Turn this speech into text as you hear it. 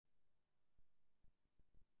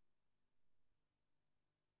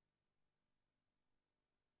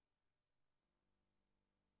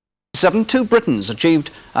1987, two Britons achieved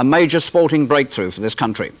a major sporting breakthrough for this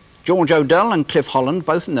country. George Odell and Cliff Holland,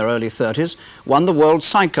 both in their early 30s, won the World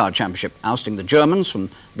Sidecar Championship, ousting the Germans from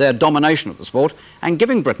their domination of the sport and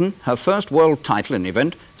giving Britain her first world title in the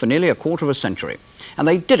event for nearly a quarter of a century. And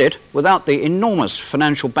they did it without the enormous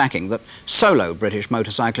financial backing that solo British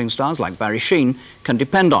motorcycling stars like Barry Sheene can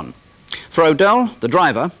depend on. For Odell, the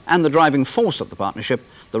driver, and the driving force of the partnership,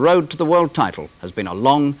 the road to the world title has been a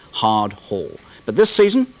long, hard haul. But this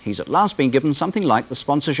season, he's at last been given something like the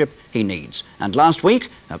sponsorship he needs. And last week,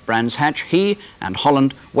 at Brands Hatch, he and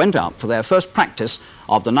Holland went out for their first practice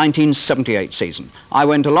of the 1978 season. I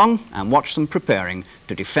went along and watched them preparing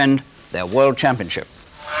to defend their world championship.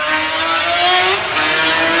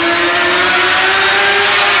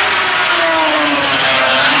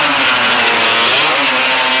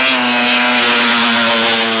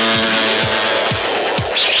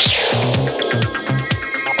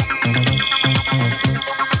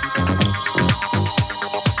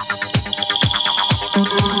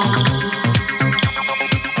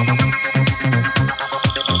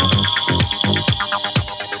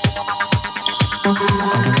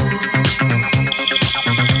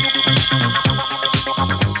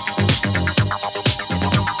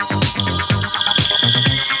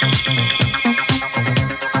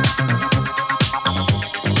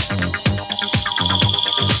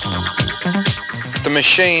 The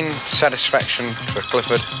machine satisfaction for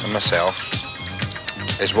Clifford and myself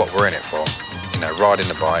is what we're in it for. You know, riding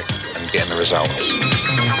the bike and getting the results.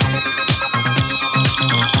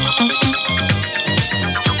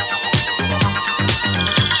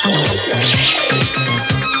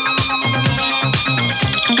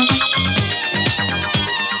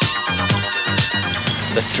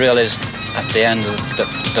 The thrill is at the end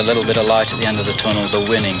of the little bit of light at the end of the tunnel, the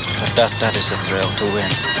winning. That is the thrill, to win.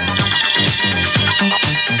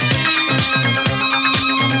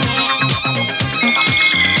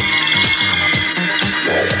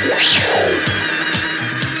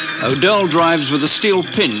 Odell drives with a steel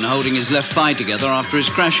pin holding his left thigh together after his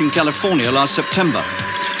crash in California last September.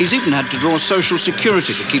 He's even had to draw Social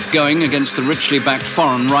Security to keep going against the richly backed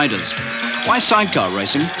foreign riders. Why sidecar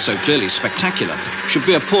racing, so clearly spectacular, should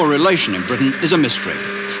be a poor relation in Britain is a mystery.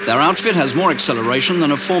 Their outfit has more acceleration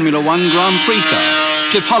than a Formula One Grand Prix car.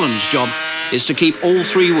 Cliff Holland's job is to keep all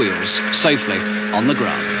three wheels safely on the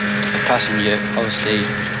ground. The passenger obviously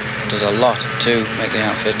does a lot to make the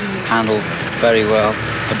outfit handle very well.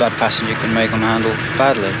 A bad passenger can make them handle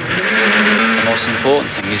badly. The most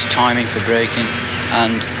important thing is timing for braking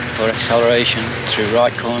and for acceleration through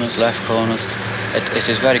right corners, left corners. It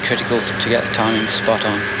is very critical to get the timing spot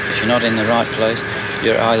on. If you're not in the right place,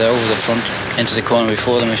 you're either over the front into the corner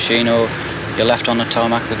before the machine, or you're left on the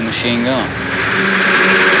tarmac with the machine going.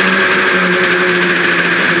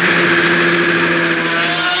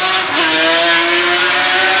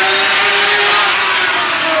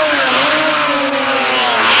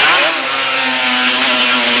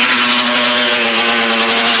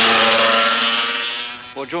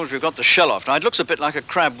 Well, George, we've got the shell off. Now, it looks a bit like a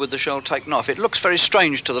crab with the shell taken off. It looks very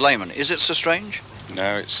strange to the layman. Is it so strange?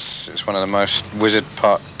 No, it's one of the most wizard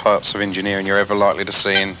parts of engineering you're ever likely to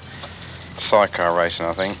see in sidecar racing,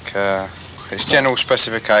 I think. Its general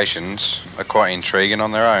specifications are quite intriguing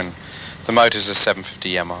on their own. The motor's a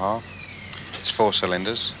 750 Yamaha. It's 4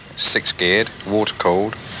 cylinders, it's 6-geared,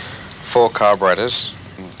 water-cooled, 4 carburetors.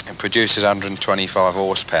 It produces 125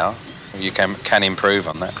 horsepower. You can improve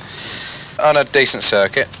on that. On a decent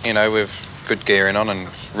circuit, you know, with good gearing on and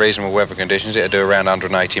reasonable weather conditions, it'll do around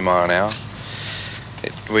 180 mile an hour.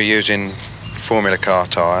 We're using Formula Car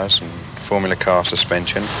tyres and Formula Car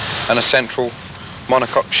suspension and a central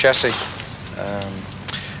monocoque chassis.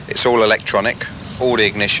 It's all electronic. All the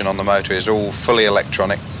ignition on the motor is all fully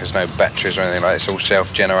electronic. There's no batteries or anything like that. It's all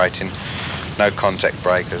self-generating, no contact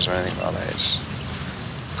breakers or anything like that. It's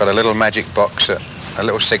got a little magic box that a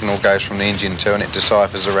little signal goes from the engine to, and it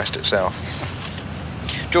deciphers the rest itself.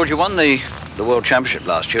 George, you won the World Championship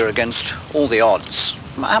last year against all the odds.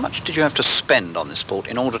 How much did you have to spend on this sport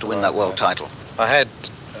in order to win that world title? I had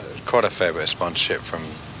quite a fair bit of sponsorship from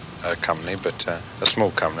a company, but a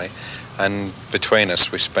small company, and between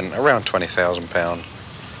us we spent around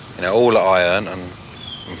 £20,000. You know, all that I earned and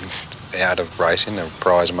out of racing, the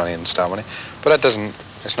prize money and star money. But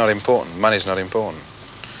it's not important. Money's not important.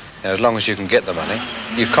 You know, as long as you can get the money,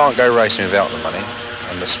 you can't go racing without the money.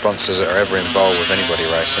 And the sponsors that are ever involved with anybody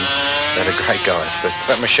racing, they're the great guys. But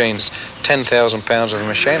that machine's £10,000 of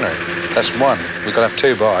machinery. That's one. We've got to have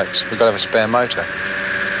 2 bikes. We've got to have a spare motor.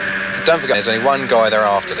 Don't forget, there's only one guy they're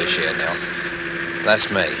after this year now.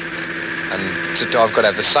 That's me. And I've got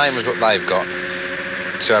to have the same as what they've got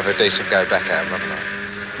to have a decent go back at them, haven't I?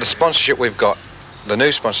 the sponsorship we've got, the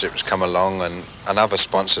new sponsorship that's come along, and other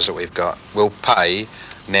sponsors that we've got, will pay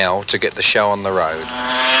now to get the show on the road.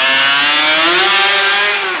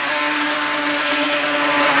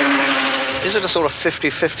 Is it a sort of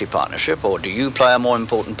 50-50 partnership, or do you play a more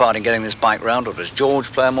important part in getting this bike round, or does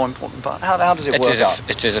George play a more important part? How does it work out?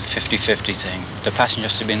 It is a 50-50 thing. The passenger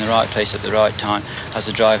has to be in the right place at the right time, as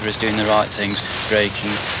the driver is doing the right things, braking,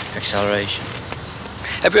 acceleration.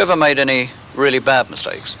 Have you ever made any really bad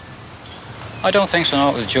mistakes? I don't think so,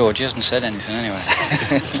 not with George. He hasn't said anything anyway.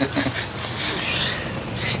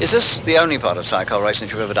 Is this the only part of sidecar racing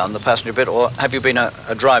that you've ever done, the passenger bit, or have you been a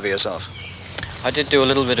driver yourself? I did do a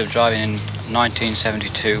little bit of driving in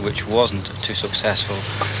 1972, which wasn't too successful.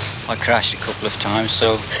 I crashed a couple of times,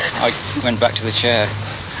 so I went back to the chair.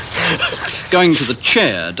 Going to the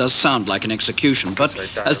chair does sound like an execution, but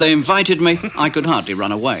as they invited me, I could hardly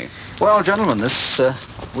run away. Well, gentlemen, this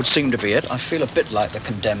would seem to be it. I feel a bit like the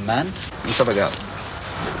condemned man. Let's have a go.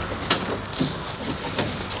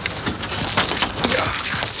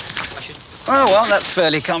 Oh, well, that's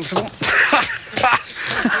fairly comfortable.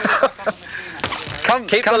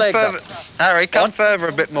 Keep the legs further, up. Harry, come What? further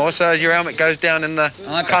a bit more so as your helmet goes down in the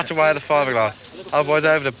cutaway of the fiberglass. Otherwise,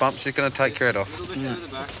 over the bumps, it's going to take your head off. Yeah.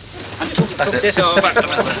 Took this arm back.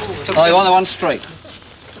 Oh, you want the one straight?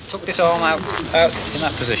 Took this arm out in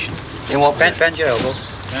that position. In what Bend your elbow.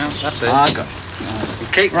 Yeah, that's it. Ah, I got it. You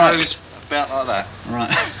keep Right. those about like that. Right.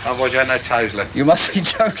 Otherwise, you have no toes left. You must be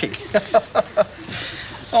joking.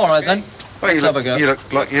 All right, then. Well, Let's have a go. You look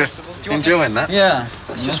like you're enjoying that. Yeah.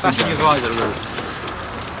 Just fasten your visor a little.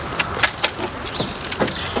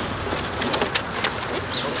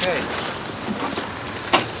 Okay.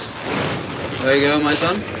 There you go, my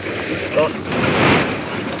son.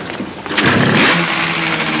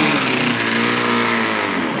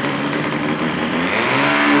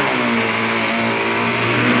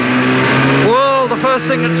 Well, the first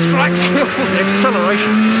thing that strikes you is the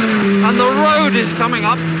acceleration, and the road is coming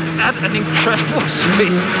up at an incredible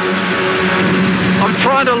speed. I'm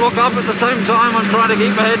trying to look up at the same time I'm trying to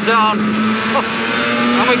keep my head down.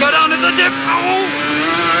 And we go down in the dip. Oh!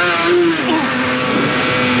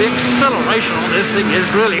 The acceleration on this thing is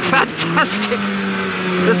really fantastic.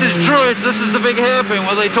 This is Druids, this is the big hairpin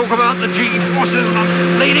where they talk about the G-forces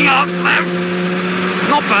leading out left.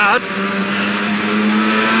 Not bad.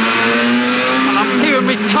 And I'm keeping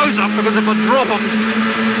my toes up because if I drop them,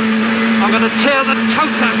 I'm going to tear the toe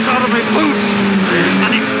taps out of my boots.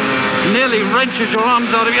 And it nearly wrenches your arms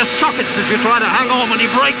out of your sockets as you try to hang on when he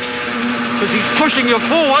brakes. Because he's pushing you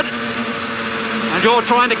forward and you're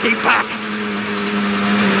trying to keep back.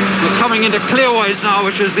 We're coming into clearways now,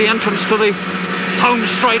 which is the entrance to the home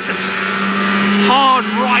straight. It's hard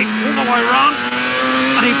right all the way around.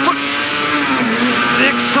 And he puts the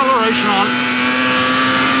acceleration on.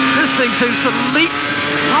 This thing seems to leap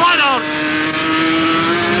right out.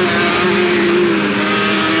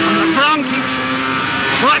 And the ground keeps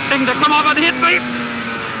threatening to come up and hit me.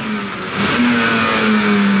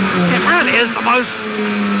 It really is the most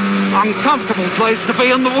uncomfortable place to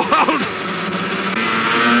be in the world.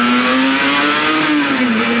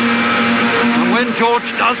 And when George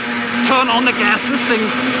does turn on the gas, this thing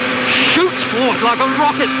shoots forward like a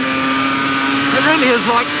rocket. It really is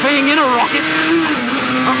like being in a rocket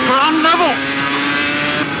at ground level.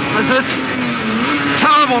 As this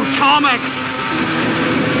terrible tarmac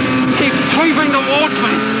keeps sweeping towards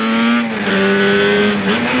me.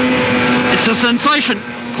 It's a sensation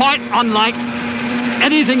quite unlike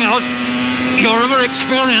anything else you'll ever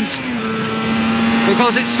experience,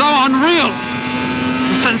 because it's so unreal.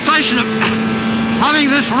 The sensation of having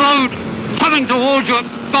this road coming towards you at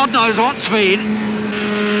God knows what speed,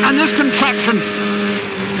 and this contraption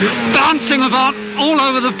bouncing about all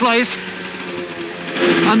over the place,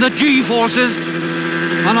 and the G-forces,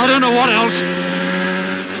 and I don't know what else,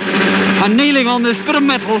 and kneeling on this bit of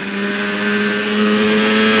metal,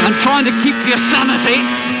 and trying to keep your sanity.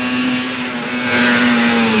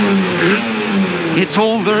 It's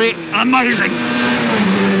all very amazing.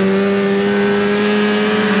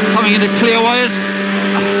 Coming into clearways.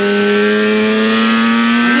 And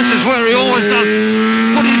this is where he always does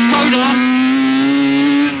put his toe down.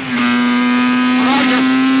 And I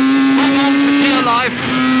just hang on for dear life,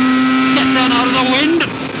 get down out of the wind,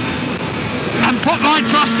 and put my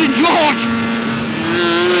trust in George.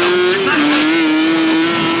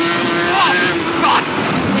 Oh, God,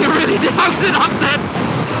 you really opened it up then.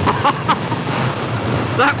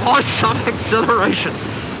 That was some acceleration.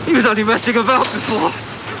 He was only messing about before.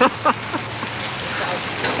 I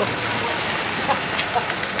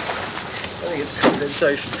think it's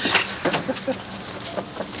condensation.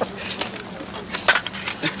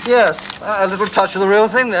 Yes, a little touch of the real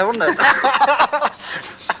thing there, wasn't it?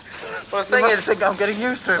 Well, the thing is, I think I'm getting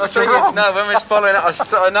used to it. the thing is, no, when we was following it,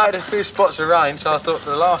 I noticed a few spots of rain, so I thought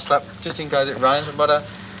the last lap, just in case it rains, I'd better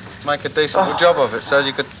make a decent job of it, so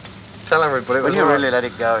you could tell everybody it was When you all right. really let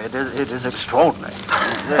it go, it is extraordinary.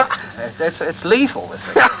 It's lethal, this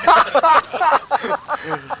thing.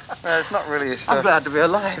 No, it's not really. I'm glad to be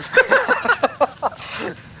alive.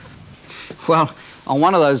 Well, on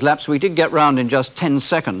one of those laps, we did get round in just 10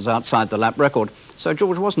 seconds outside the lap record, so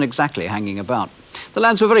George wasn't exactly hanging about. The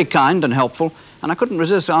lads were very kind and helpful, and I couldn't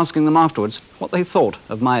resist asking them afterwards what they thought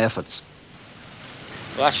of my efforts.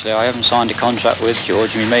 Well, actually, I haven't signed a contract with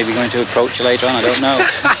George. We may be going to approach you later on, I don't know.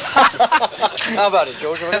 How about it,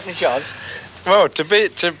 George? Have we got any chance? Well, to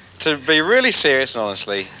be really serious and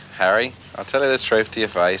honestly, Harry, I'll tell you the truth to your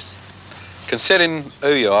face. Considering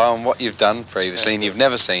who you are and what you've done previously, and you've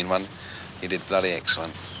never seen one, you did bloody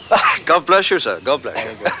excellent. God bless you, sir. God bless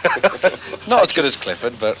you. Not as good as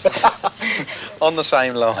Clifford, but on the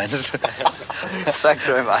same lines. Thanks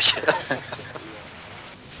very much.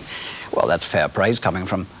 Well, that's fair praise coming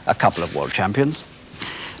from a couple of world champions.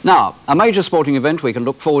 Now, a major sporting event we can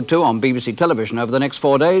look forward to on BBC television over the next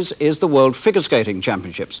 4 days is the World Figure Skating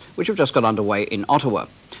Championships, which have just got underway in Ottawa.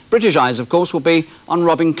 British eyes, of course, will be on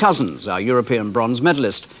Robin Cousins, our European bronze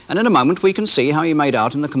medalist, and in a moment we can see how he made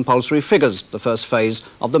out in the compulsory figures, the first phase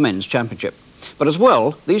of the men's championship. But as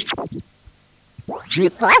well, these...